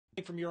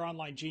From Your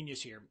Online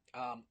Genius here.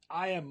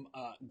 I am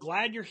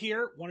glad you're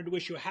here. Wanted to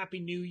wish you a happy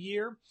new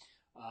year.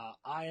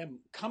 I am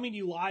coming to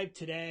you live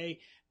today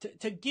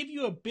to give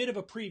you a bit of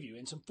a preview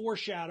and some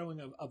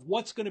foreshadowing of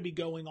what's going to be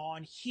going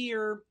on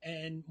here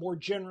and more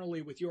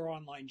generally with Your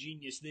Online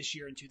Genius this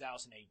year in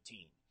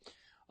 2018.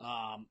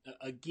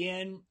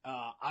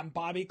 I'm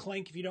Bobby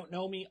Klink. If you don't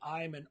know me,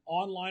 I'm an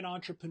online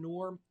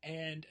entrepreneur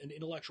and an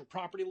intellectual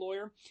property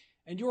lawyer.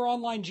 And Your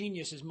Online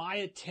Genius is my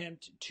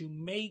attempt to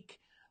make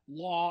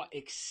law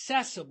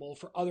accessible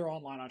for other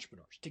online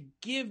entrepreneurs, to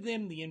give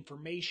them the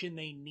information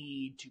they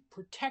need to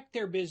protect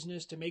their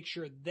business, to make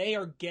sure they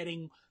are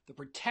getting the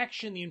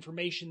protection, the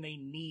information they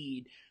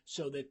need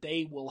so that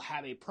they will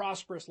have a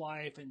prosperous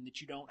life and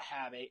that you don't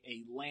have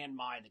a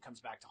landmine that comes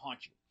back to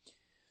haunt you.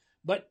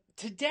 But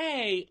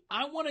today,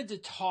 I wanted to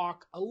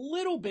talk a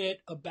little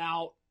bit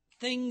about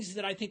things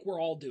that I think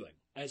we're all doing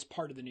as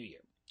part of the new year.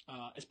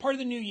 As part of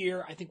the new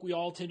year, I think we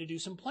all tend to do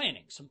some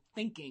planning, some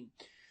thinking,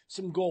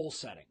 some goal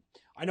setting.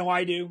 I know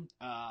I do.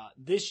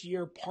 This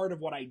year, part of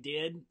what I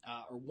did,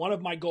 or one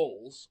of my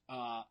goals,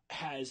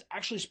 has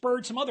actually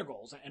spurred some other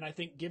goals, and I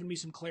think given me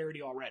some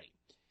clarity already.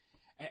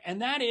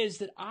 And that is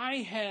that I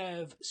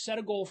have set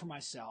a goal for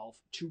myself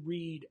to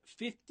read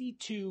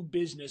 52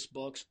 business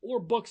books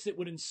or books that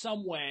would in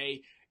some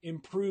way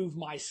improve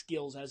my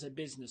skills as a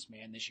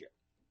businessman this year.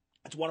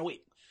 That's one a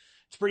week.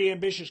 It's a pretty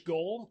ambitious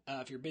goal.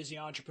 If you're a busy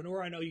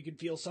entrepreneur, I know you can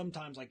feel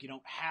sometimes like you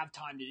don't have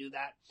time to do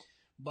that.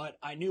 But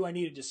I knew I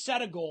needed to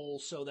set a goal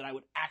so that I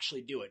would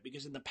actually do it.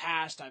 Because in the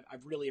past,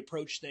 I've really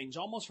approached things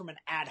almost from an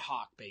ad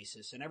hoc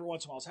basis. And every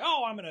once in a while I'll say,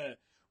 oh, I'm going to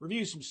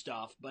review some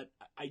stuff, but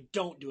I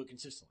don't do it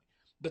consistently.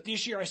 But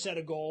this year I set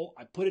a goal,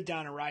 I put it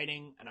down in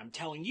writing, and I'm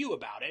telling you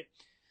about it.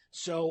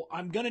 So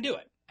I'm going to do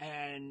it.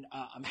 And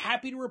I'm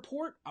happy to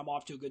report I'm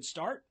off to a good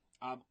start.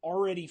 I've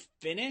already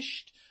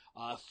finished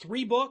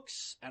 3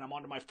 books, and I'm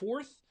on to my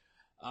 4th.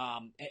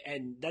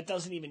 And that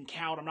doesn't even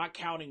count. I'm not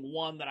counting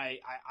one that I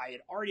had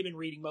already been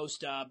reading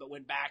most of, but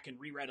went back and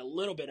reread a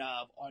little bit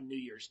of on New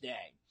Year's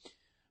Day.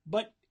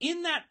 But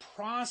in that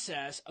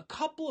process, a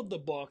couple of the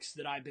books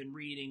that I've been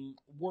reading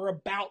were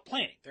about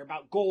planning. They're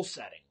about goal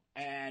setting.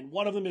 And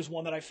one of them is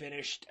one that I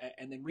finished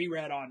and then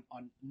reread on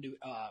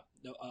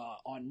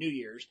New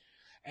Year's.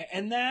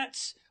 And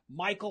that's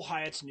Michael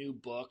Hyatt's new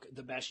book,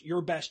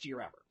 Your Best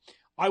Year Ever.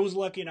 I was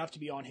lucky enough to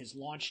be on his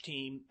launch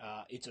team.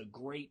 It's a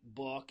great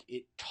book.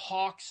 It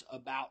talks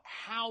about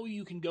how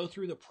you can go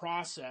through the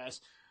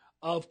process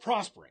of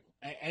prospering.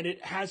 And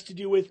it has to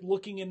do with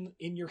looking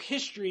in your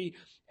history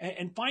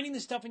and finding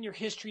the stuff in your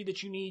history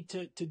that you need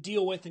to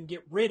deal with and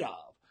get rid of.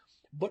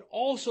 But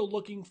also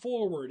looking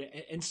forward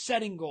and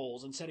setting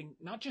goals and setting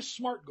not just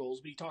smart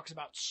goals, but he talks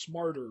about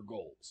smarter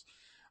goals.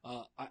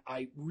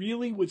 I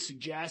really would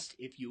suggest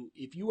if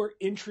you are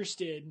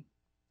interested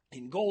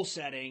in goal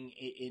setting,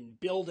 in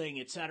building,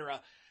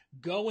 etc.,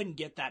 go and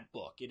get that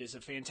book. It is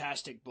a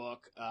fantastic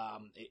book.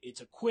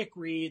 It's a quick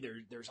read.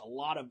 There's a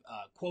lot of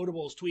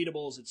quotables,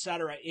 tweetables,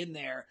 etc. in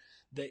there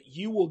that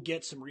you will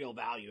get some real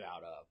value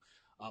out of.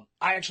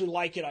 I actually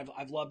like it.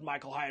 I've loved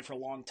Michael Hyatt for a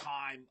long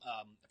time.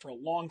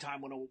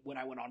 When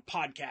I went on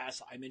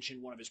podcasts, I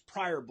mentioned one of his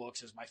prior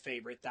books as my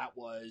favorite. That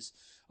was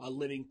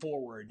Living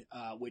Forward,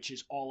 which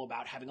is all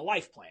about having a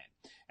life plan.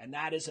 And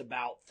that is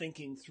about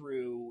thinking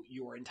through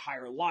your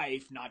entire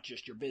life, not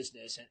just your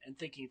business, and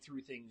thinking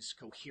through things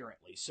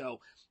coherently. So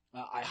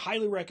I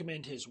highly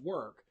recommend his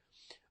work.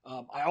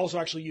 I also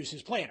actually use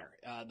his planner,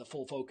 the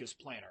Full Focus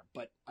Planner.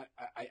 But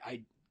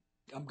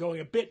I'm going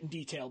a bit in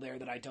detail there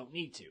that I don't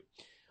need to.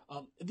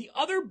 The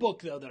other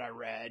book, though, that I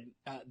read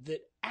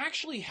that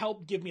actually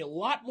helped give me a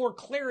lot more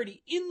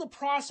clarity in the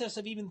process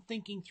of even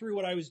thinking through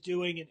what I was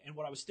doing and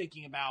what I was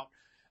thinking about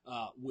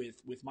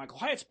with Michael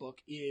Hyatt's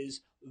book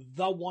is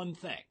The One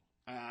Thing.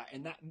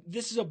 And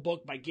this is a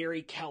book by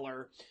Gary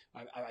Keller,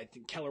 I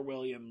think Keller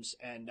Williams,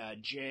 and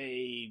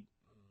Jay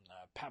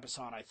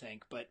Papasan, I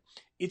think. But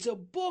it's a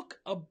book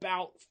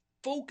about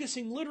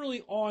focusing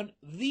literally on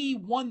the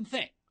one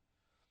thing.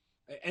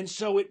 And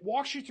so it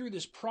walks you through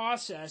this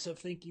process of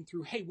thinking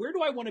through, hey, where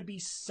do I want to be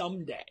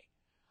someday?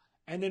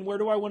 And then where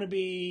do I want to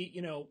be?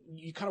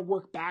 You kind of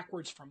work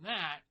backwards from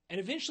that. And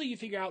eventually you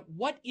figure out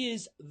what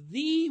is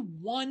the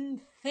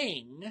one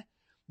thing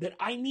that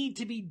I need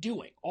to be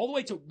doing all the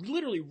way to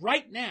literally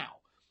right now.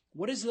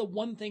 What is the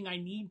one thing I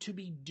need to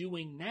be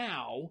doing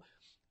now?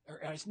 Or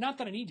it's not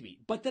that I need to be,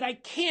 but that I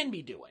can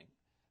be doing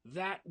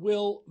that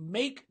will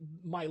make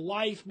my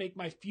life, make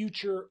my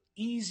future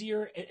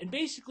easier, and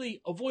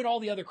basically avoid all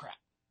the other crap.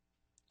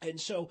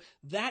 And so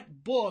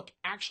that book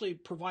actually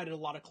provided a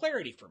lot of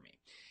clarity for me.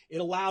 It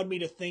allowed me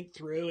to think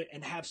through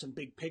and have some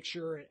big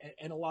picture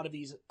and a lot of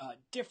these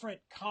different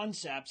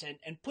concepts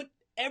and put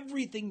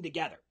everything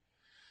together.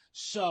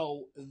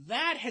 So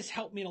that has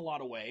helped me in a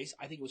lot of ways.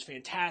 I think it was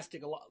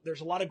fantastic.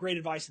 There's a lot of great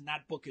advice in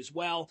that book as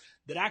well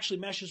that actually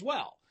meshes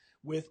well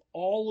with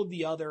all of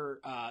the other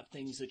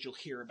things that you'll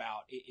hear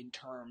about in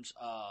terms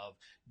of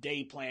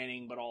day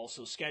planning, but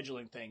also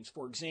scheduling things.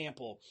 For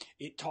example,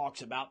 it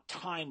talks about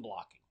time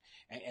blocking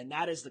And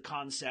that is the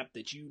concept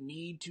that you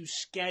need to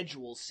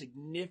schedule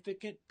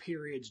significant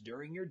periods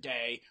during your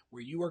day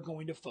where you are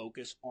going to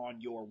focus on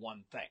your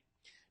one thing.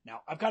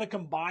 Now, I've kind of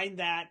combined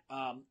that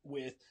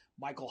with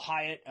Michael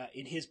Hyatt.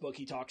 In his book,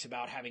 he talks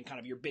about having kind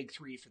of your big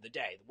three for the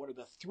day. What are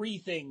the three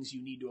things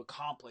you need to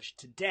accomplish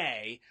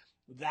today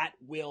that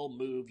will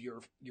move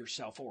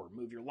yourself forward,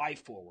 move your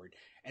life forward?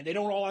 And they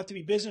don't all have to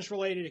be business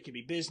related. It could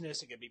be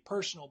business, it could be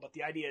personal, but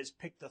the idea is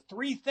pick the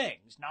three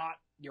things, not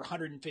your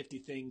 150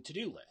 thing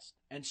to-do list.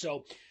 And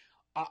so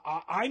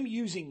I'm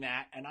using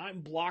that, and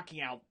I'm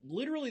blocking out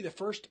literally the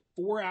first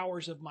 4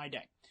 hours of my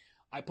day.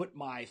 I put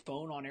my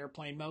phone on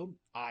airplane mode.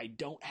 I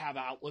don't have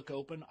Outlook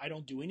open. I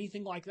don't do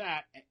anything like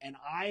that. And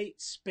I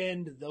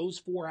spend those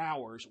 4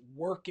 hours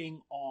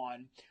working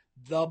on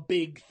the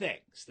big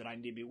things that I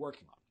need to be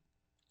working on.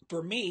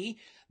 For me,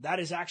 that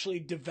is actually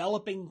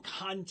developing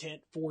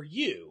content for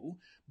you,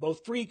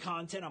 both free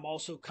content. I'm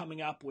also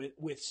coming up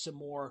with some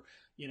more,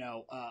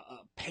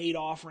 paid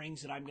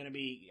offerings that I'm going to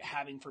be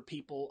having for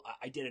people.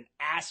 I did an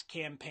Ask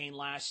campaign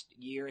last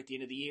year at the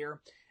end of the year.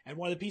 And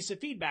one of the pieces of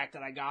feedback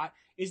that I got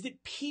is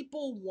that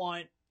people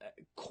want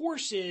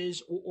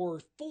courses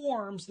or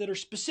forms that are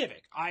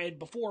specific. I had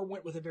before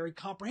went with a very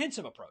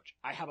comprehensive approach.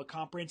 I have a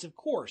comprehensive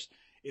course.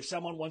 If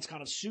someone wants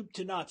kind of soup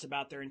to nuts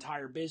about their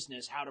entire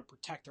business, how to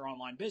protect their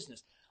online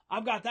business,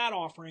 I've got that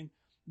offering,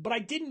 but I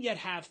didn't yet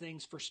have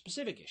things for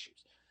specific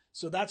issues.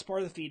 So that's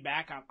part of the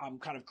feedback. I'm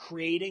kind of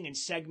creating and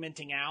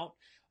segmenting out.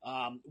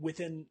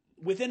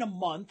 Within a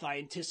month, I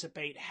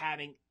anticipate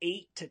having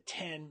 8 to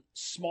 10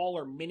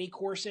 smaller mini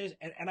courses,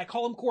 and I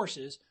call them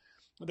courses.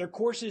 They're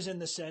courses in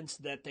the sense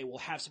that they will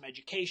have some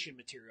education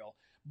material,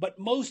 but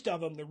most of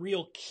them, the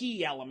real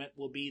key element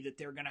will be that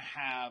they're going to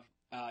have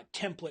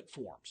template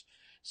forms.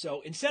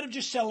 So instead of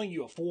just selling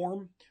you a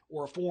form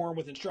or a form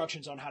with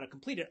instructions on how to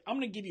complete it, I'm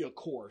going to give you a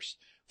course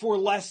for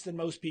less than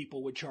most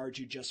people would charge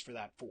you just for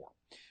that form.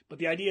 But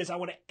the idea is I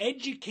want to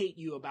educate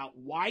you about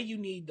why you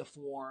need the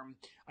form.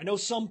 I know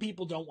some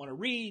people don't want to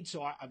read,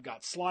 so I've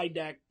got slide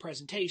deck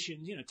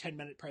presentations,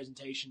 10-minute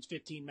presentations,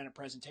 15-minute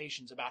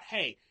presentations about,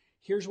 hey,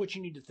 here's what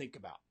you need to think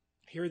about.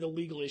 Here are the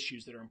legal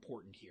issues that are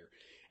important here.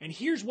 And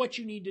here's what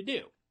you need to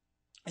do.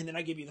 And then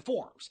I give you the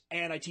forms,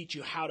 and I teach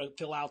you how to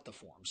fill out the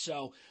forms.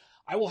 So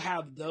I will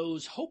have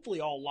those hopefully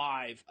all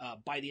live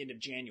by the end of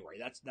January.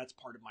 That's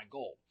part of my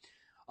goal.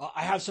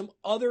 I have some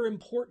other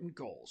important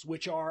goals,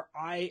 which are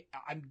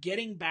I'm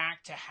getting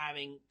back to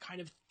having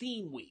kind of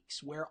theme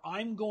weeks where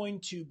I'm going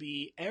to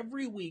be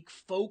every week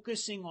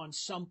focusing on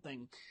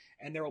something,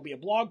 and there will be a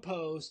blog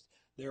post,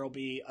 there will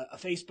be a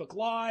Facebook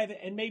Live,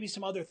 and maybe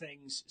some other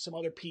things, some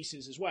other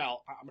pieces as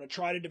well. I'm going to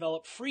try to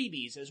develop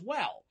freebies as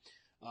well.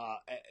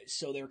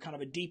 So they're kind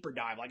of a deeper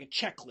dive, like a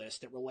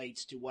checklist that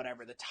relates to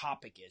whatever the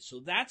topic is. So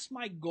that's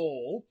my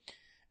goal.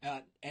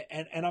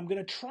 And I'm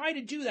going to try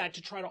to do that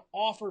to try to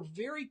offer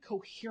very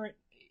coherent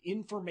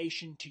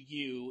information to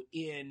you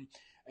in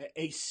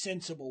a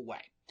sensible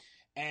way.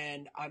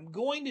 And I'm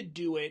going to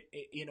do it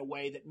in a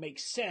way that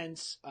makes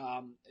sense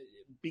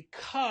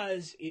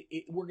because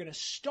we're going to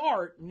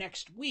start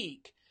next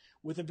week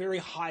with a very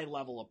high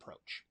level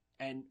approach.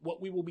 And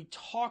what we will be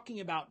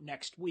talking about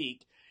next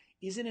week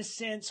is, in a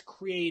sense,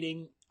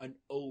 creating an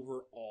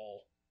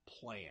overall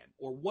plan,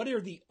 or what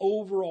are the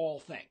overall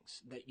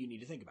things that you need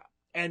to think about.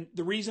 And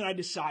the reason I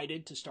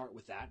decided to start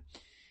with that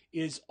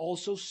is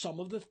also some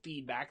of the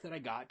feedback that I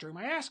got during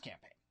my Ask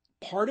campaign.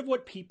 Part of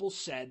what people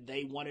said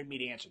they wanted me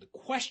to answer, the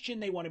question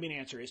they wanted me to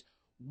answer is,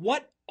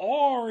 what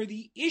are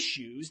the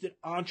issues that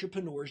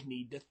entrepreneurs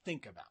need to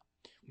think about?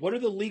 What are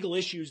the legal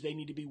issues they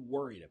need to be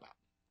worried about?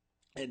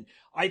 And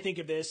I think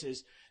of this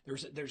as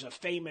there's a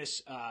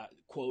famous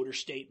quote or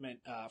statement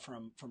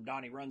from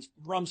Donnie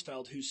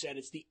Rumsfeld, who said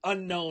it's the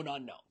unknown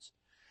unknowns.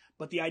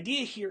 But the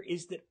idea here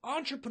is that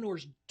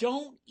entrepreneurs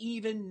don't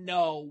even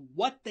know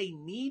what they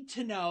need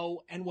to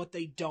know and what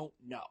they don't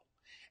know.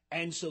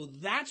 And so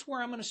that's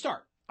where I'm going to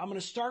start. I'm going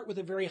to start with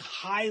a very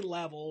high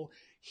level.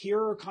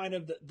 Here are kind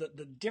of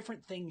the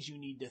different things you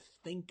need to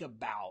think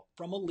about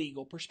from a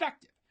legal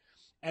perspective.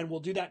 And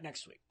we'll do that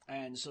next week.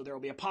 And so there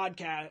will be a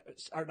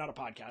podcast, or not a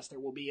podcast, there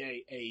will be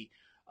a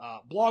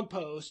blog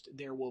post,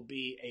 there will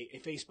be a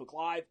Facebook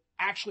Live.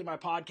 Actually, my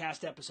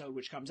podcast episode,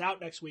 which comes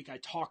out next week, I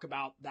talk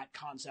about that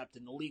concept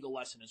in the legal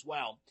lesson as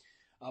well.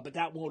 But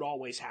that won't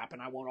always happen.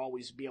 I won't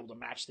always be able to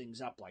match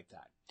things up like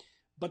that.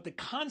 But the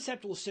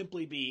concept will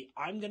simply be,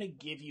 I'm going to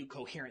give you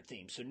coherent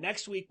themes. So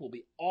next week will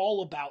be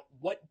all about,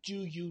 what do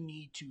you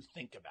need to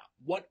think about?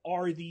 What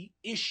are the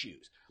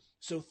issues?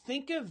 So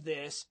think of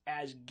this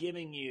as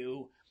giving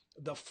you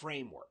the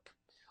framework.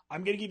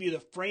 I'm going to give you the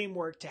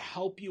framework to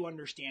help you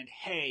understand,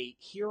 hey,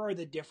 here are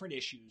the different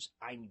issues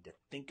I need to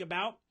think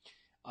about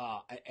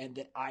and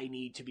that I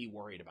need to be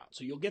worried about.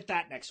 So you'll get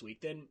that next week.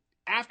 Then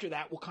after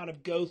that, we'll kind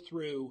of go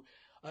through,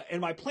 and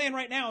my plan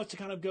right now is to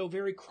kind of go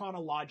very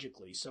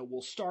chronologically. So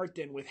we'll start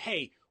then with,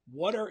 hey,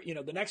 what are,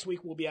 the next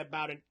week will be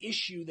about an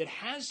issue that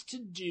has to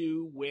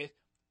do with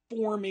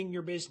forming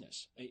your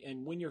business.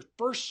 And when you're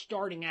first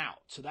starting out,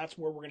 so that's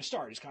where we're going to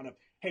start, is kind of,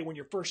 hey, when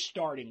you're first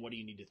starting, what do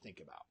you need to think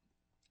about?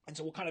 And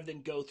so we'll kind of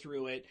then go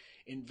through it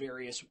in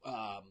various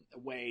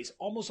ways,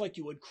 almost like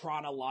you would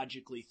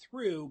chronologically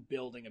through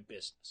building a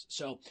business.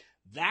 So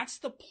that's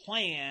the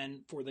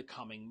plan for the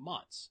coming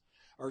months,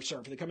 or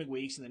sorry, for the coming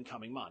weeks and then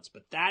coming months.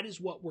 But that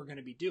is what we're going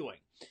to be doing.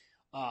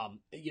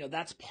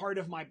 That's part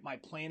of my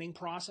planning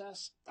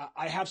process.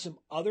 I have some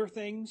other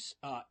things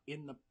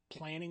in the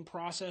planning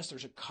process.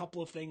 There's a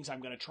couple of things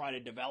I'm going to try to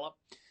develop.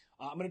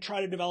 I'm going to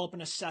try to develop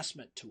an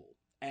assessment tool.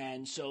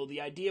 And so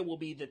the idea will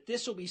be that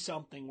this will be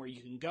something where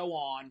you can go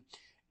on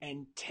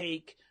and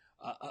take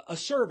a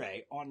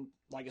survey on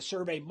like a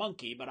Survey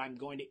Monkey, but I'm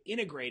going to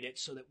integrate it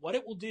so that what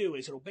it will do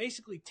is it'll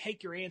basically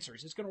take your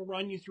answers. It's going to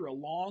run you through a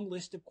long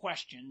list of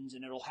questions,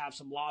 and it'll have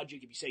some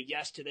logic. If you say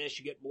yes to this,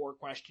 you get more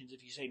questions.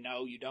 If you say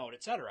no, you don't,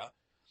 etc.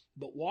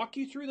 But walk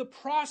you through the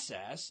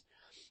process,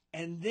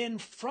 and then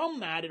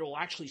from that, it'll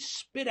actually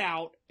spit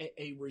out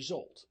a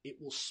result. It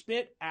will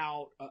spit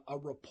out a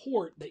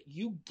report that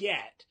you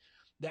get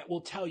that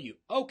will tell you,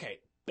 okay,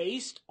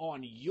 based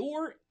on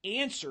your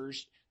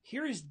answers,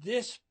 here is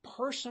this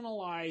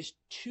personalized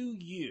to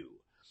you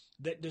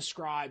that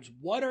describes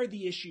what are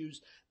the issues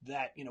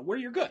that, where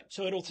you're good.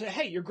 So it'll say,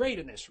 hey, you're great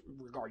in this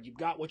regard. You've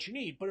got what you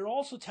need, but it'll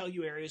also tell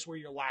you areas where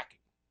you're lacking.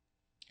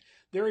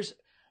 There's,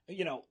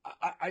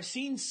 I've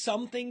seen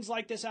some things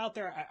like this out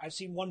there. I've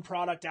seen one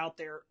product out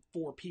there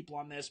for people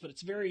on this, but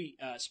it's very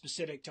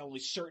specific to only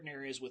certain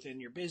areas within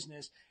your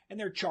business, and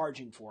they're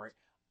charging for it.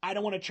 I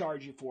don't want to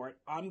charge you for it.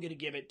 I'm going to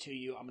give it to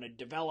you. I'm going to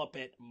develop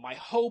it. My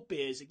hope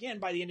is, again,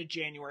 by the end of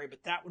January,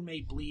 but that one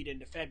may bleed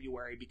into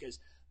February because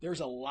there's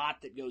a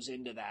lot that goes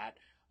into that.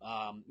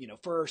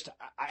 First,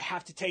 I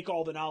have to take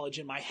all the knowledge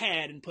in my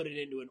head and put it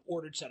into an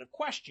ordered set of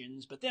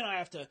questions, but then I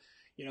have to,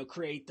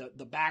 create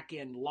the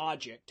back-end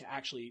logic to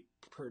actually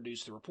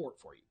produce the report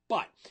for you.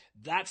 But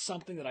that's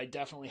something that I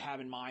definitely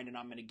have in mind, and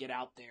I'm going to get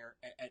out there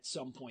at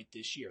some point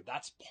this year.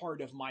 That's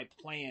part of my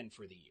plan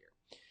for the year.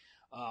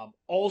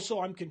 Also,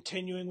 I'm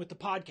continuing with the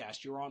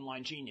podcast, Your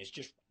Online Genius.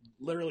 Just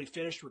literally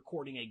finished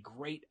recording a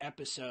great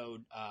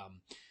episode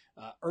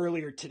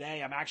earlier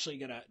today. I'm actually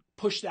going to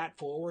push that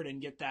forward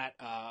and get that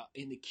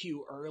in the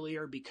queue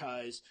earlier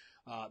because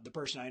the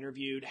person I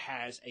interviewed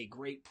has a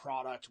great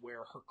product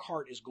where her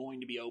cart is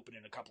going to be open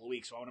in a couple of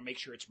weeks. So I want to make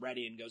sure it's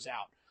ready and goes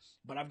out.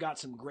 But I've got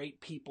some great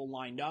people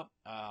lined up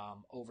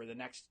over the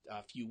next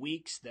few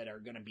weeks that are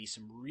going to be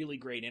some really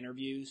great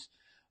interviews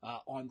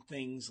on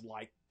things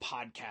like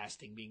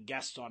podcasting, being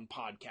guests on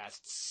podcasts,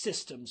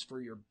 systems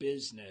for your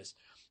business,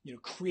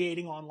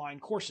 creating online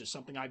courses,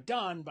 something I've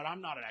done, but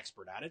I'm not an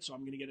expert at it. So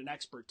I'm going to get an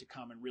expert to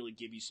come and really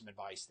give you some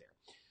advice there.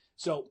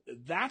 So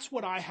that's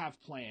what I have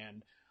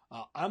planned.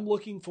 I'm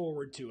looking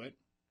forward to it.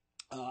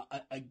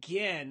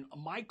 Again,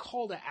 my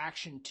call to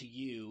action to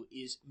you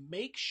is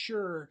make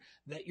sure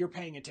that you're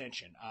paying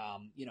attention.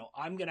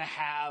 I'm going to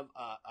have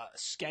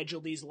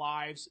schedule these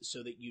lives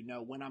so that you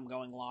know when I'm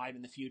going live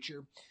in the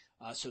future.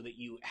 So that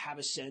you have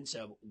a sense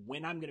of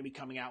when I'm going to be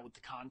coming out with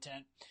the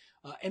content.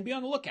 And be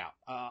on the lookout.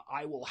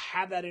 I will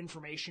have that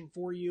information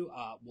for you.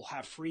 We'll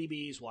have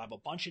freebies. We'll have a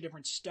bunch of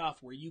different stuff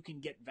where you can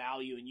get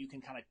value and you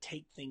can kind of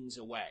take things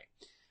away.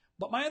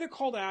 But my other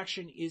call to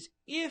action is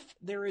if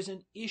there is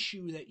an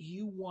issue that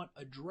you want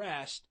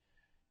addressed,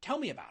 tell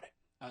me about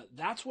it.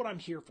 That's what I'm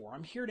here for.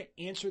 I'm here to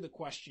answer the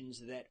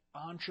questions that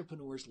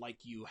entrepreneurs like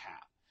you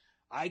have.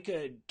 I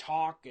could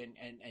talk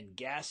and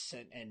guess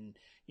and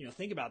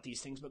think about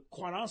these things, but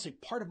quite honestly,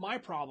 part of my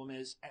problem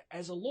is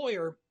as a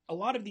lawyer, a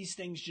lot of these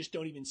things just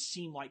don't even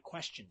seem like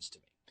questions to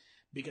me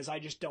because I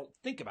just don't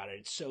think about it.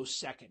 It's so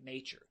second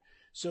nature.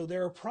 So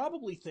there are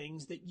probably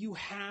things that you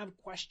have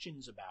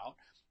questions about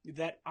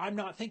that I'm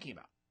not thinking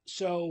about.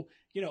 So,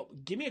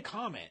 give me a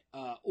comment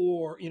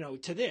or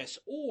to this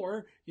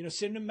or,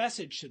 send a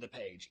message to the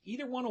page.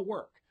 Either one will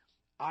work.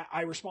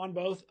 I respond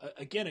both.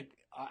 Again,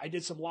 I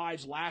did some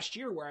lives last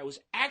year where I was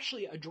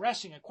actually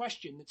addressing a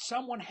question that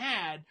someone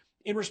had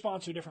in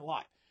response to a different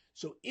live.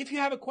 So if you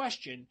have a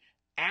question,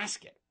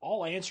 ask it.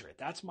 I'll answer it.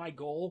 That's my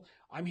goal.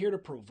 I'm here to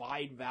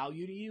provide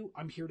value to you.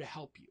 I'm here to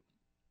help you.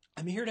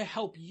 I'm here to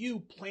help you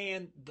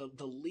plan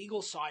the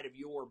legal side of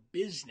your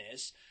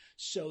business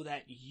so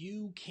that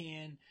you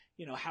can,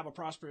 have a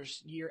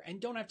prosperous year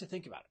and don't have to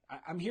think about it.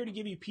 I'm here to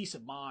give you peace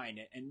of mind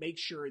and make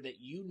sure that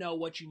you know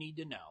what you need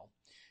to know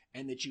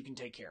and that you can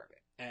take care of it.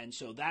 And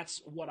so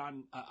that's what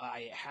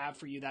I have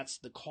for you. That's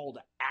the call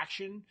to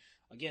action.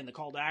 Again, the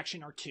call to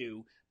action are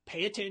two.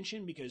 Pay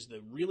attention because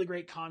the really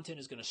great content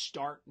is going to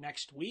start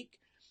next week.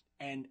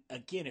 And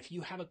again, if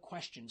you have a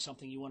question,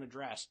 something you want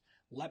addressed,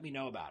 let me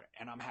know about it,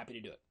 and I'm happy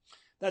to do it.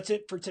 That's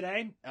it for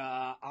today.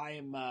 I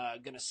am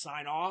going to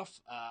sign off.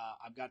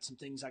 I've got some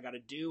things I got to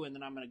do, and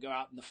then I'm going to go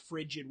out in the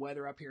frigid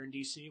weather up here in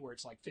D.C. where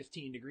it's like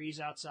 15 degrees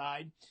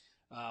outside.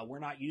 We're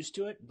not used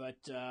to it, but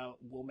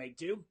we'll make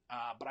do.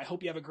 But I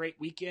hope you have a great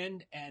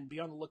weekend, and be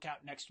on the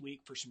lookout next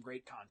week for some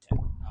great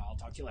content. I'll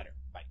talk to you later.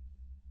 Bye.